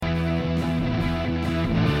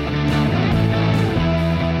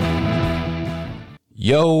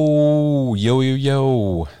Yo, yo, yo,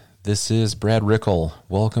 yo. This is Brad Rickle.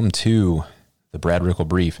 Welcome to the Brad Rickle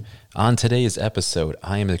Brief. On today's episode,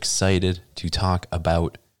 I am excited to talk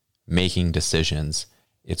about making decisions.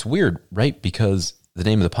 It's weird, right? Because the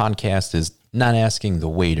name of the podcast is not asking the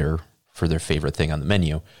waiter for their favorite thing on the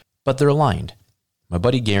menu, but they're aligned. My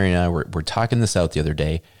buddy Gary and I were talking this out the other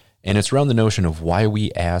day, and it's around the notion of why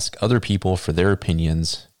we ask other people for their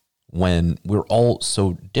opinions when we're all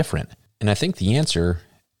so different. And I think the answer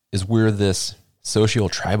is we're this social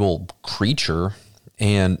tribal creature,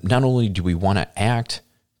 and not only do we want to act,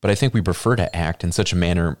 but I think we prefer to act in such a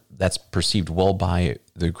manner that's perceived well by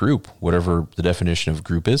the group, whatever the definition of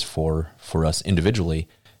group is for us individually.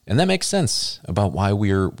 And that makes sense about why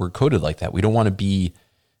we're coded like that. We don't want to be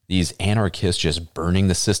these anarchists just burning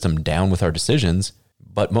the system down with our decisions,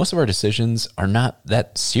 but most of our decisions are not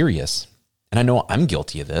that serious. And I know I'm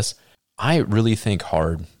guilty of this. I really think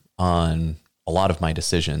hard on a lot of my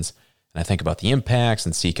decisions, and I think about the impacts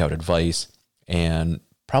and seek out advice, and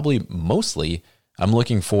probably mostly I'm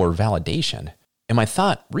looking for validation. And my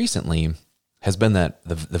thought recently has been that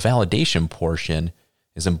the validation portion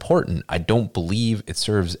is important. I don't believe it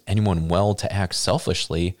serves anyone well to act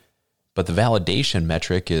selfishly, but the validation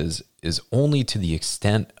metric is only to the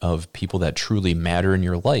extent of people that truly matter in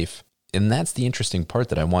your life. And that's the interesting part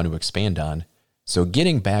that I want to expand on. So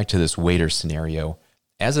getting back to this waiter scenario,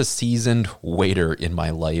 as a seasoned waiter in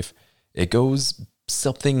my life, it goes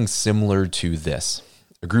something similar to this.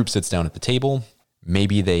 A group sits down at the table.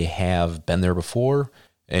 Maybe they have been there before,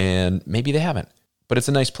 and maybe they haven't. But it's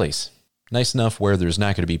a nice place. Nice enough where there's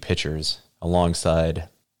not going to be pictures alongside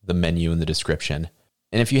the menu and the description.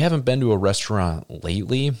 And if you haven't been to a restaurant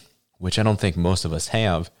lately, which I don't think most of us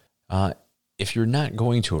have, if you're not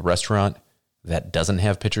going to a restaurant that doesn't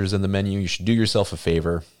have pictures in the menu, you should do yourself a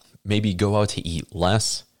favor. Maybe go out to eat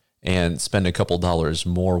less and spend a couple dollars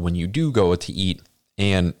more when you do go out to eat,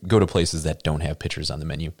 and go to places that don't have pictures on the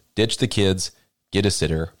menu. Ditch the kids, get a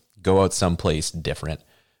sitter, go out someplace different,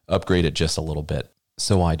 upgrade it just a little bit.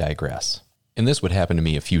 So I digress. And this would happen to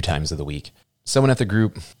me a few times of the week. Someone at the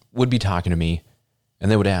group would be talking to me,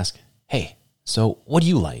 and they would ask, "Hey, so what do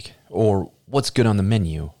you like? Or what's good on the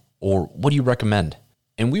menu? Or what do you recommend?"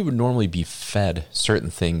 And we would normally be fed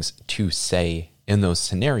certain things to say in those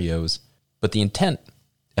scenarios, but the intent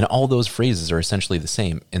and all those phrases are essentially the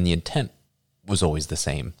same, and the intent was always the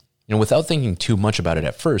same. And without thinking too much about it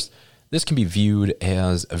at first, this can be viewed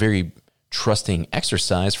as a very trusting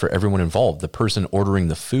exercise for everyone involved. The person ordering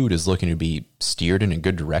the food is looking to be steered in a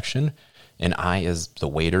good direction, and I, as the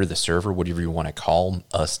waiter, the server, whatever you want to call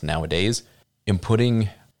us nowadays, am putting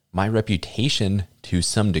my reputation to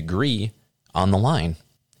some degree on the line.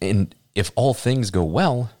 And if all things go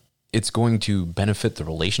well, it's going to benefit the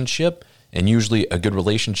relationship, and usually a good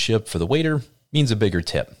relationship for the waiter means a bigger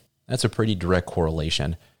tip. That's a pretty direct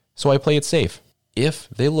correlation. So I play it safe. If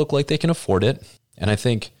they look like they can afford it, and I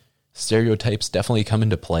think stereotypes definitely come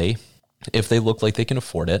into play, if they look like they can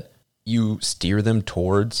afford it, you steer them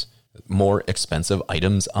towards more expensive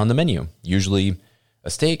items on the menu, usually a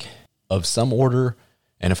steak of some order.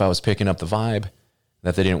 And if I was picking up the vibe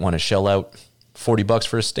that they didn't want to shell out $40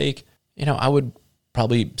 for a steak, I would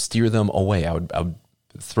probably steer them away. I would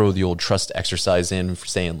throw the old trust exercise in for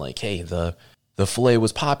saying like, "Hey, the filet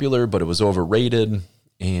was popular, but it was overrated,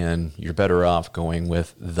 and you're better off going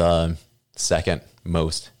with the second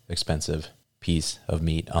most expensive piece of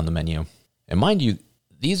meat on the menu." And mind you,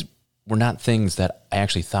 these were not things that I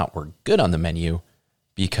actually thought were good on the menu,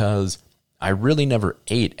 because I really never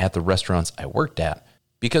ate at the restaurants I worked at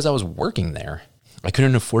because I was working there. I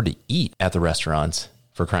couldn't afford to eat at the restaurants,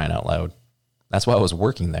 for crying out loud. That's why I was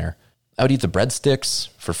working there. I would eat the breadsticks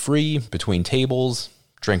for free between tables,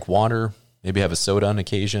 drink water, maybe have a soda on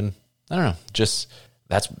occasion. I don't know, just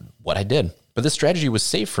that's what I did. But this strategy was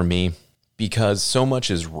safe for me because so much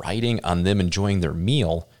is riding on them enjoying their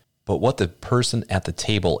meal, but what the person at the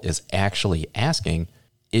table is actually asking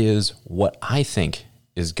is what I think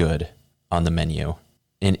is good on the menu.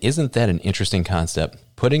 And isn't that an interesting concept?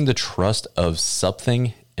 Putting the trust of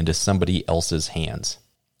something into somebody else's hands.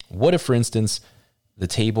 What if, for instance,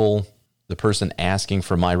 the person asking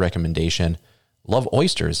for my recommendation, love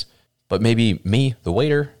oysters, but maybe me, the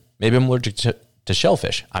waiter, maybe I'm allergic to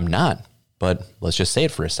shellfish. I'm not, but let's just say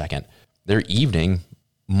it for a second. Their evening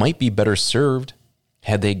might be better served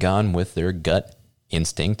had they gone with their gut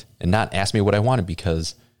instinct and not asked me what I wanted,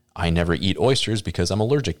 because I never eat oysters because I'm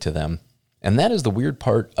allergic to them. And that is the weird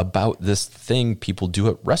part about this thing people do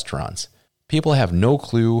at restaurants. People have no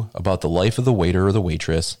clue about the life of the waiter or the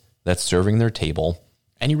waitress that's serving their table,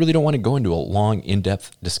 and you really don't want to go into a long,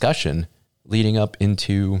 in-depth discussion leading up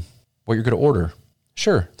into what you're going to order.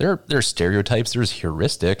 Sure, there are stereotypes, there's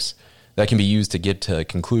heuristics that can be used to get to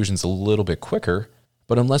conclusions a little bit quicker,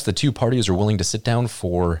 but unless the two parties are willing to sit down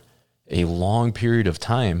for a long period of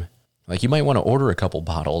time, like you might want to order a couple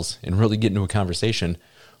bottles and really get into a conversation,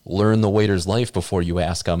 learn the waiter's life before you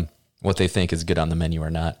ask them what they think is good on the menu or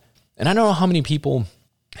not. And I don't know how many people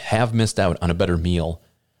have missed out on a better meal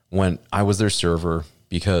when I was their server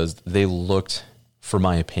because they looked for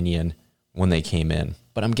my opinion when they came in.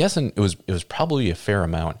 But I'm guessing it was probably a fair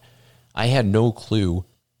amount. I had no clue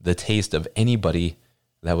the taste of anybody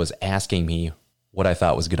that was asking me what I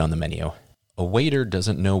thought was good on the menu. A waiter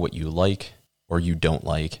doesn't know what you like or you don't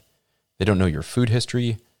like. They don't know your food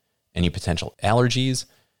history, any potential allergies,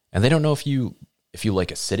 and they don't know if you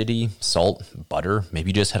like acidity, salt, butter. Maybe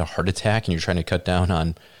you just had a heart attack and you're trying to cut down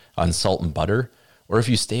on salt and butter, or if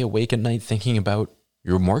you stay awake at night thinking about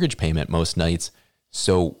your mortgage payment most nights.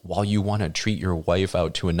 So while you want to treat your wife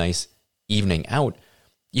out to a nice evening out,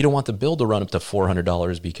 you don't want the bill to run up to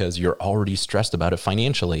 $400 because you're already stressed about it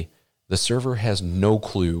financially. The server has no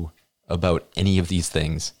clue about any of these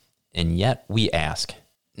things, and yet we ask.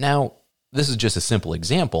 Now, this is just a simple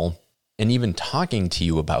example, and even talking to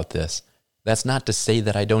you about this, that's not to say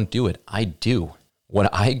that I don't do it. I do. When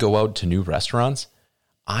I go out to new restaurants,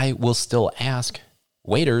 I will still ask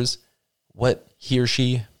waiters what he or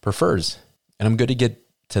she prefers. And I'm going to get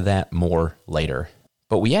to that more later.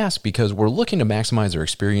 But we ask because we're looking to maximize our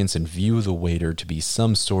experience and view the waiter to be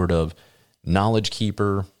some sort of knowledge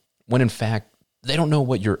keeper, when in fact, they don't know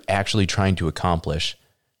what you're actually trying to accomplish.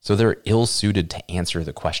 So they're ill-suited to answer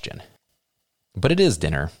the question. But it is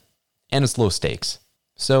dinner, and it's low stakes.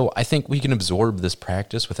 So I think we can absorb this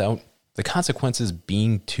practice without the consequences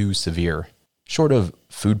being too severe, short of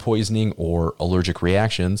food poisoning or allergic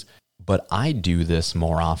reactions. But I do this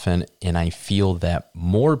more often, and I feel that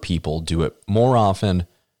more people do it more often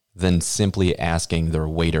than simply asking their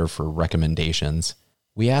waiter for recommendations.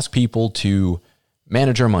 We ask people to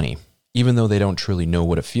manage our money, even though they don't truly know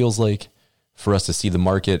what it feels like for us to see the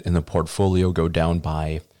market and the portfolio go down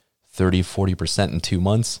by 30, 40% in 2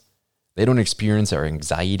 months. They don't experience our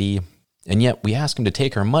anxiety, and yet we ask them to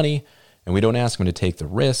take our money, and we don't ask them to take the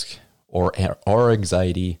risk or our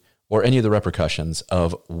anxiety or any of the repercussions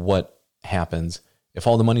of what happens if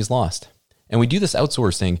all the money's lost. And we do this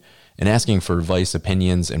outsourcing and asking for advice,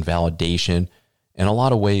 opinions, and validation in a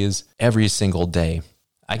lot of ways every single day.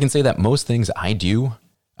 I can say that most things I do,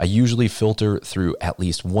 I usually filter through at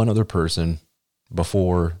least one other person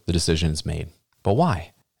before the decision is made. But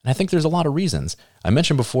why? And I think there's a lot of reasons. I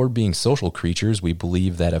mentioned before, being social creatures, we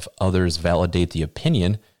believe that if others validate the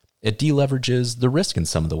opinion, it deleverages the risk in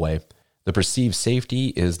some of the way. The perceived safety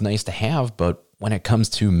is nice to have, but when it comes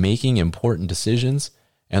to making important decisions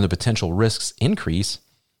and the potential risks increase,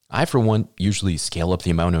 I, for one, usually scale up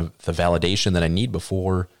the amount of the validation that I need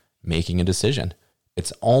before making a decision.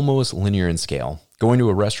 It's almost linear in scale. Going to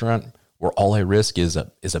a restaurant where all I risk is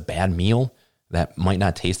a bad meal that might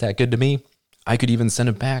not taste that good to me, I could even send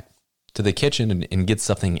it back to the kitchen and get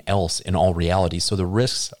something else in all reality. So the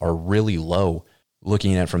risks are really low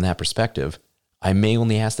looking at it from that perspective. I may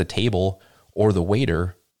only ask the table or the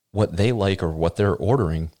waiter what they like or what they're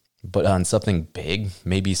ordering, but on something big,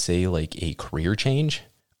 maybe say like a career change,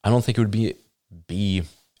 I don't think it would be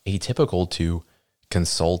atypical to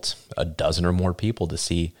consult a dozen or more people to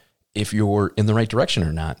see if you're in the right direction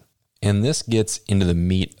or not. And this gets into the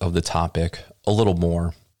meat of the topic a little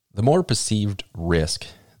more. The more perceived risk,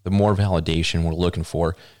 the more validation we're looking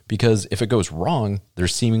for, because if it goes wrong, there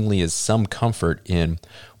seemingly is some comfort in,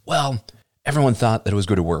 well, everyone thought that it was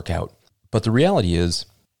going to work out. But the reality is,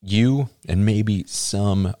 you and maybe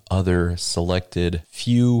some other selected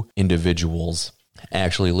few individuals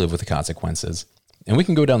actually live with the consequences. And we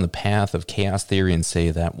can go down the path of chaos theory and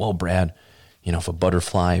say that, well, Brad, if a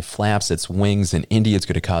butterfly flaps its wings in India, it's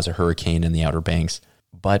going to cause a hurricane in the Outer Banks.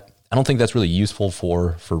 But I don't think that's really useful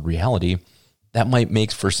for reality. That might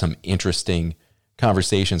make for some interesting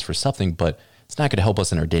conversations for something, but it's not going to help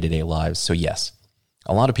us in our day-to-day lives. So yes,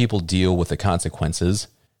 a lot of people deal with the consequences,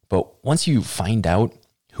 but once you find out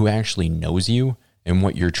who actually knows you and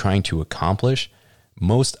what you're trying to accomplish,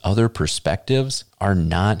 most other perspectives are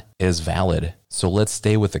not as valid. So let's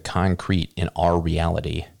stay with the concrete in our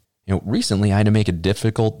reality. Recently I had to make a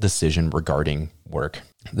difficult decision regarding work.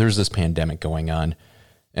 There's this pandemic going on,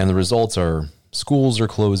 and the results are schools are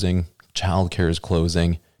closing, childcare is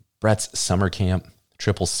closing. Brett's summer camp,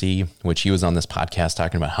 Triple C, which he was on this podcast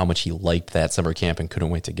talking about how much he liked that summer camp and couldn't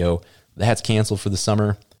wait to go, that's canceled for the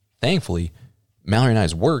summer. Thankfully, Mallory and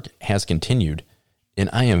I's work has continued, and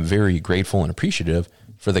I am very grateful and appreciative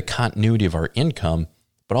for the continuity of our income.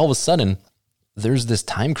 But all of a sudden, there's this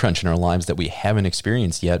time crunch in our lives that we haven't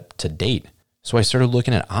experienced yet to date. So I started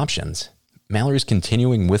looking at options. Mallory's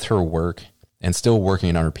continuing with her work and still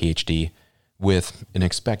working on her PhD with an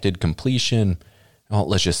expected completion, well,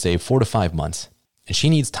 let's just say 4 to 5 months. And she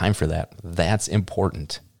needs time for that. That's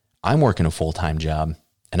important. I'm working a full-time job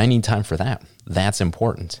and I need time for that. That's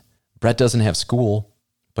important. Brett doesn't have school,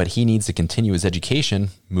 but he needs to continue his education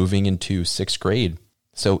moving into 6th grade.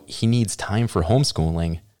 So he needs time for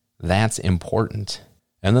homeschooling. That's important.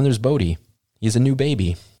 And then there's Bodhi. He's a new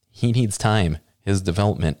baby. He needs time. His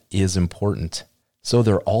development is important. So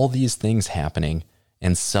there are all these things happening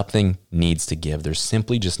and something needs to give. There's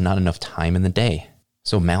simply just not enough time in the day.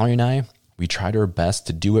 So Mallory and I, we tried our best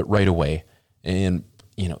to do it right away. And,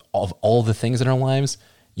 of all the things in our lives,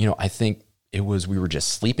 I think it was we were just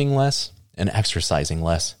sleeping less and exercising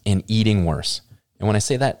less and eating worse. And when I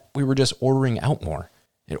say that, we were just ordering out more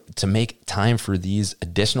to make time for these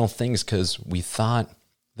additional things because we thought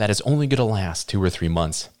that it's only going to last 2 or 3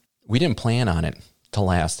 months. We didn't plan on it to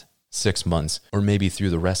last 6 months or maybe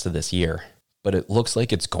through the rest of this year, but it looks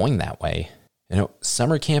like it's going that way.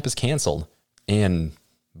 Summer camp is canceled and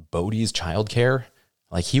Bodhi's childcare,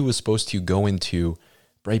 like he was supposed to go into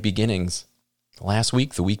Bright Beginnings last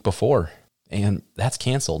week, the week before, and that's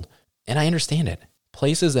canceled. And I understand it.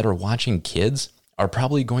 Places that are watching kids are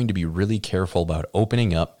probably going to be really careful about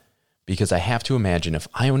opening up because I have to imagine if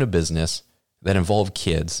I own a business that involves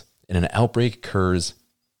kids and an outbreak occurs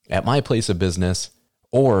at my place of business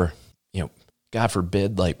or, God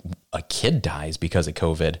forbid, like a kid dies because of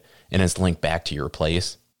COVID and it's linked back to your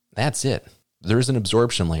place, that's it. There's an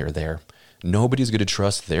absorption layer there. Nobody's going to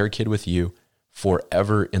trust their kid with you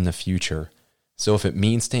forever in the future. So if it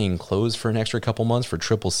means staying closed for an extra couple months for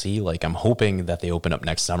Triple C, like I'm hoping that they open up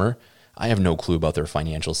next summer, I have no clue about their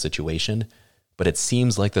financial situation, but it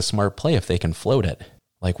seems like the smart play if they can float it.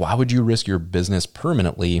 Like, why would you risk your business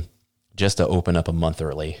permanently just to open up a month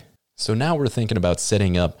early? So now we're thinking about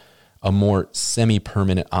setting up a more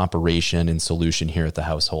semi-permanent operation and solution here at the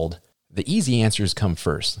household. The easy answers come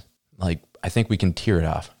first. Like, I think we can tear it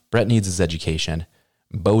off. Brett needs his education.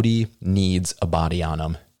 Bodhi needs a body on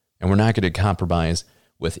him. And we're not going to compromise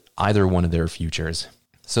with either one of their futures.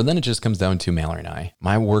 So then it just comes down to Mallory and I.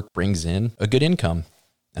 My work brings in a good income,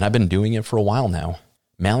 and I've been doing it for a while now.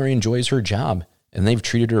 Mallory enjoys her job, and they've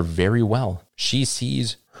treated her very well. She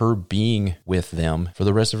sees her being with them for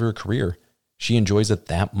the rest of her career. She enjoys it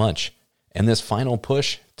that much. And this final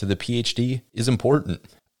push to the PhD is important.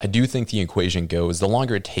 I do think the equation goes, the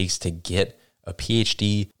longer it takes to get a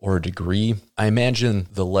PhD or a degree, I imagine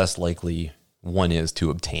the less likely one is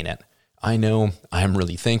to obtain it. I know I'm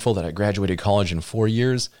really thankful that I graduated college in 4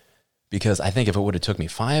 years because I think if it would have took me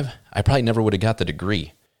 5, I probably never would have got the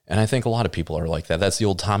degree. And I think a lot of people are like that. That's the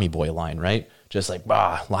old Tommy Boy line, right? Just like,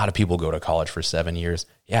 a lot of people go to college for 7 years.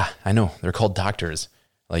 Yeah, I know. They're called doctors.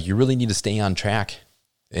 Like, you really need to stay on track.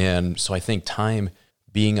 And so I think time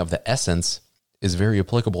being of the essence is very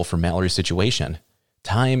applicable for Mallory's situation.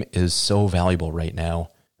 Time is so valuable right now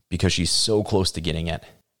because she's so close to getting it.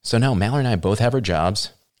 So now Mallory and I both have our jobs,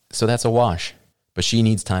 so that's a wash. But she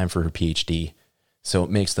needs time for her PhD. So it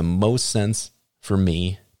makes the most sense for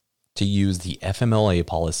me to use the FMLA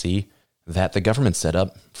policy that the government set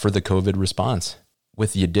up for the COVID response.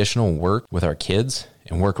 With the additional work with our kids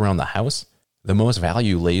and work around the house, the most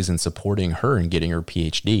value lays in supporting her and getting her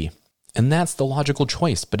PhD. And that's the logical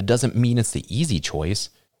choice, but it doesn't mean it's the easy choice.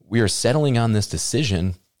 We are settling on this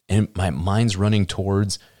decision, and my mind's running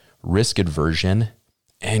towards risk aversion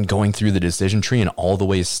and going through the decision tree and all the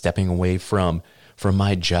way stepping away from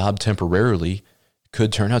my job temporarily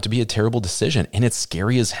could turn out to be a terrible decision, and it's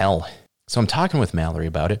scary as hell. So I'm talking with Mallory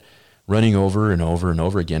about it, running over and over and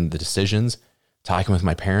over again the decisions, talking with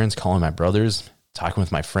my parents, calling my brothers, talking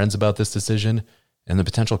with my friends about this decision and the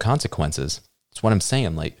potential consequences. That's what I'm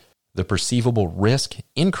saying. Like, the perceivable risk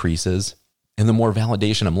increases and the more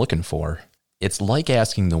validation I'm looking for. It's like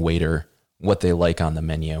asking the waiter what they like on the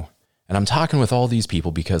menu. And I'm talking with all these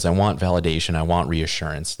people because I want validation. I want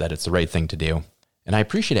reassurance that it's the right thing to do. And I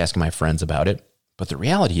appreciate asking my friends about it. But the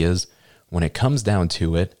reality is, when it comes down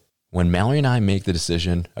to it, when Mallory and I make the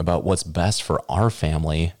decision about what's best for our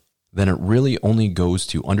family, then it really only goes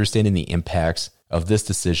to understanding the impacts of this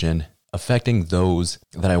decision affecting those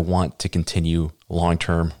that I want to continue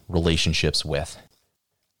long-term relationships with.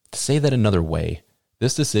 To say that another way,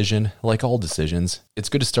 this decision, like all decisions, it's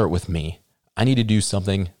good to start with me. I need to do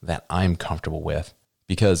something that I'm comfortable with,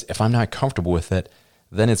 because if I'm not comfortable with it,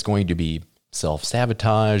 then it's going to be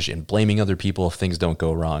self-sabotage and blaming other people if things don't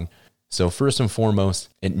go wrong. So first and foremost,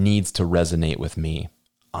 it needs to resonate with me.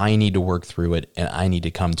 I need to work through it, and I need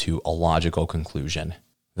to come to a logical conclusion.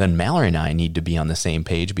 then Mallory and I need to be on the same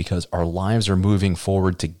page because our lives are moving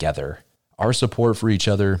forward together. Our support for each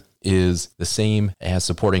other is the same as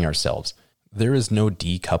supporting ourselves. There is no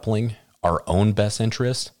decoupling our own best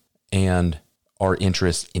interest and our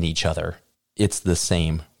interest in each other. It's the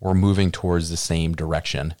same. We're moving towards the same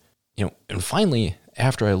direction. And finally,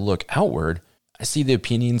 after I look outward, I see the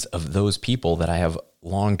opinions of those people that I have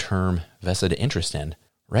long-term vested interest in,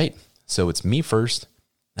 right? So it's me first,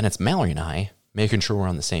 then it's Mallory and I making sure we're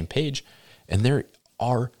on the same page. And there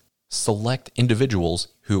are select individuals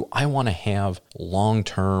who I want to have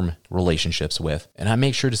long-term relationships with. And I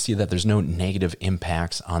make sure to see that there's no negative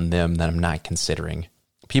impacts on them that I'm not considering.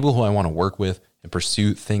 People who I want to work with and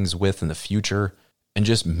pursue things with in the future, and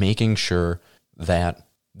just making sure that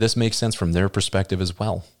this makes sense from their perspective as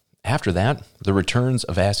well. After that, the returns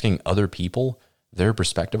of asking other people their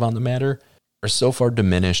perspective on the matter are so far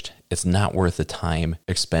diminished, it's not worth the time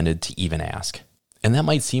expended to even ask. And that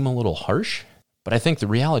might seem a little harsh, but I think the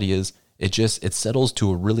reality is it settles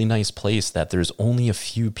to a really nice place that there's only a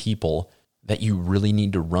few people that you really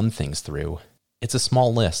need to run things through. It's a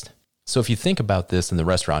small list. So if you think about this in the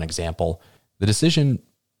restaurant example, the decision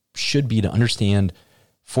should be to understand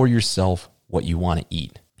for yourself what you want to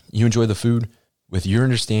eat. You enjoy the food. With your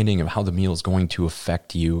understanding of how the meal is going to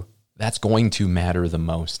affect you, that's going to matter the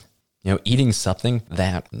most. Eating something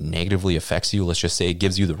that negatively affects you, let's just say it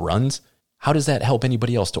gives you the runs, how does that help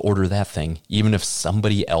anybody else to order that thing, even if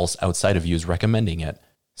somebody else outside of you is recommending it?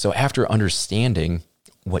 So after understanding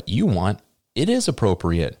what you want, it is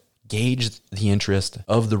appropriate. Gauge the interest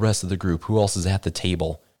of the rest of the group. Who else is at the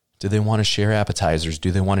table? Do they want to share appetizers? Do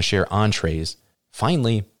they want to share entrees?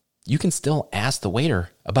 Finally, you can still ask the waiter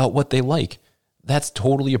about what they like. That's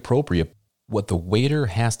totally appropriate. What the waiter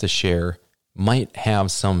has to share might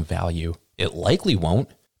have some value. It likely won't,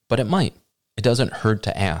 but it might. It doesn't hurt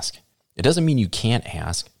to ask. It doesn't mean you can't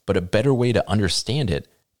ask, but a better way to understand it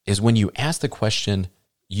is when you ask the question,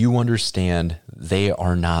 you understand they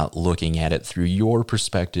are not looking at it through your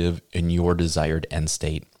perspective and your desired end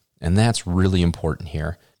state. And that's really important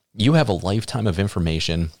here. You have a lifetime of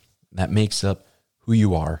information that makes up who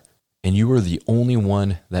you are, and you are the only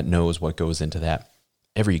one that knows what goes into that.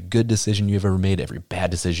 Every good decision you've ever made, every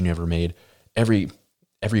bad decision you ever made, every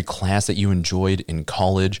class that you enjoyed in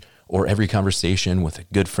college, or every conversation with a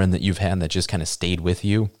good friend that you've had that just kind of stayed with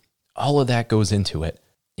you, all of that goes into it.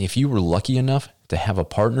 If you were lucky enough to have a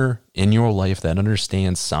partner in your life that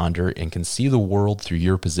understands Sonder and can see the world through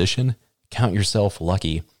your position, count yourself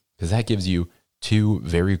lucky, because that gives you two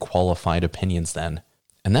very qualified opinions then.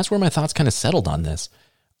 And that's where my thoughts kind of settled on this.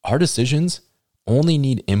 Our decisions only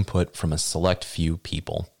need input from a select few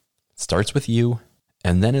people. It starts with you,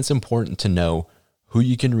 and then it's important to know who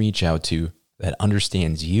you can reach out to that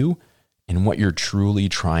understands you and what you're truly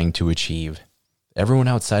trying to achieve. Everyone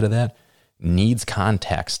outside of that needs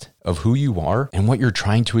context of who you are and what you're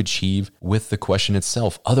trying to achieve with the question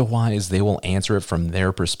itself. Otherwise, they will answer it from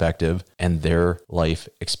their perspective and their life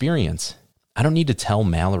experience. I don't need to tell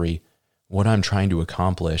Mallory what I'm trying to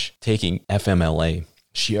accomplish taking FMLA.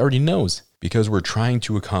 She already knows because we're trying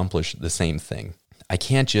to accomplish the same thing. I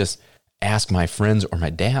can't just ask my friends or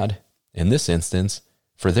my dad, in this instance,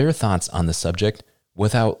 for their thoughts on the subject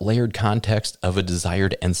without layered context of a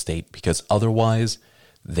desired end state, because otherwise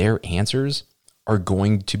their answers are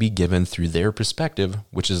going to be given through their perspective,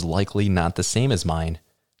 which is likely not the same as mine.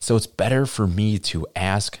 So it's better for me to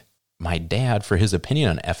ask my dad for his opinion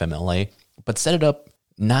on FMLA, but set it up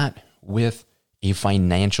not with a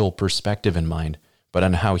financial perspective in mind, but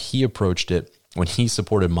on how he approached it when he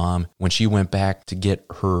supported mom when she went back to get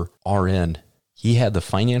her RN. He had the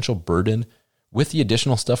financial burden with the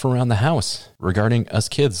additional stuff around the house regarding us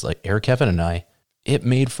kids like Eric, Kevin, and I. It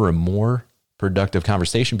made for a more productive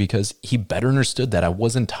conversation because he better understood that I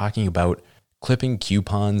wasn't talking about clipping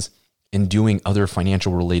coupons and doing other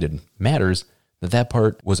financial related matters, that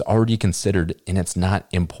part was already considered and it's not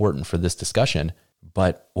important for this discussion.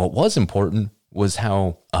 But what was important was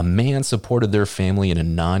how a man supported their family in a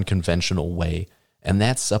non-conventional way. And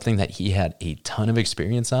that's something that he had a ton of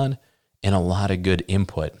experience on and a lot of good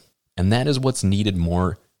input. And that is what's needed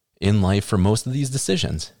more in life for most of these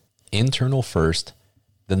decisions. Internal first,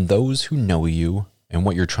 then those who know you and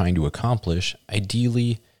what you're trying to accomplish,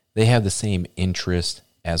 ideally, they have the same interest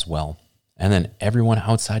as well. And then everyone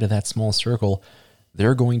outside of that small circle,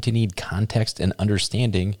 they're going to need context and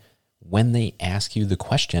understanding when they ask you the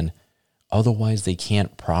question. Otherwise, they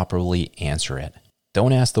can't properly answer it.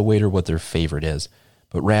 Don't ask the waiter what their favorite is,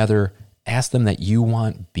 but rather ask them that you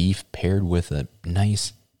want beef paired with a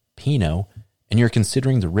nice Pinot, and you're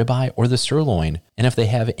considering the ribeye or the sirloin, and if they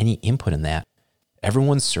have any input in that.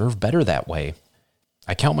 Everyone's served better that way.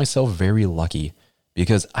 I count myself very lucky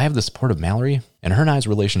because I have the support of Mallory, and her and I's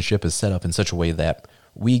relationship is set up in such a way that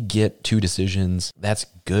we get 2 decisions that's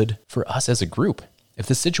good for us as a group. If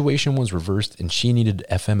the situation was reversed and she needed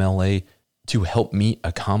FMLA to help me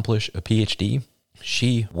accomplish a PhD,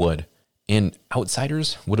 she would. And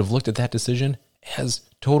outsiders would have looked at that decision as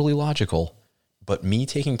totally logical. But me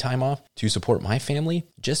taking time off to support my family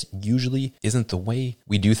just usually isn't the way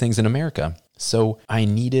we do things in America. So I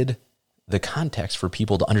needed the context for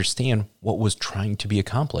people to understand what was trying to be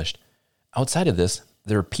accomplished. Outside of this,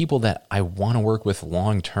 there are people that I want to work with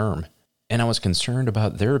long term, and I was concerned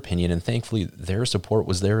about their opinion, and thankfully their support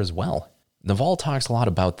was there as well. Naval talks a lot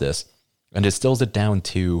about this and distills it down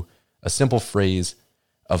to a simple phrase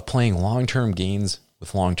of playing long-term games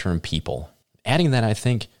with long-term people. Adding that, I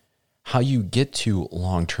think how you get to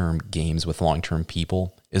long-term games with long-term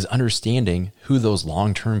people is understanding who those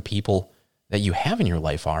long-term people that you have in your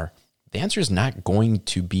life are. The answer is not going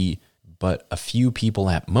to be but a few people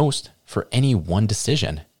at most for any one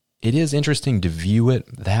decision. It is interesting to view it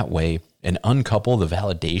that way and uncouple the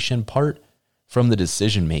validation part from the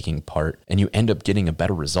decision-making part, and you end up getting a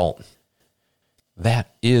better result.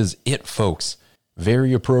 That is it, folks.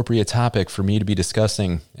 Very appropriate topic for me to be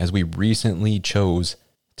discussing as we recently chose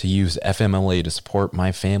to use FMLA to support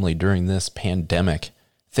my family during this pandemic.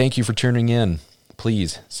 Thank you for tuning in.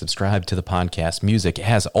 Please subscribe to the podcast. Music,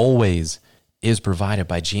 as always, is provided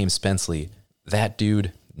by James Spenceley. That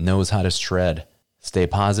dude knows how to shred. Stay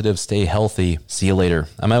positive, stay healthy. See you later.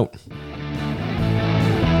 I'm out.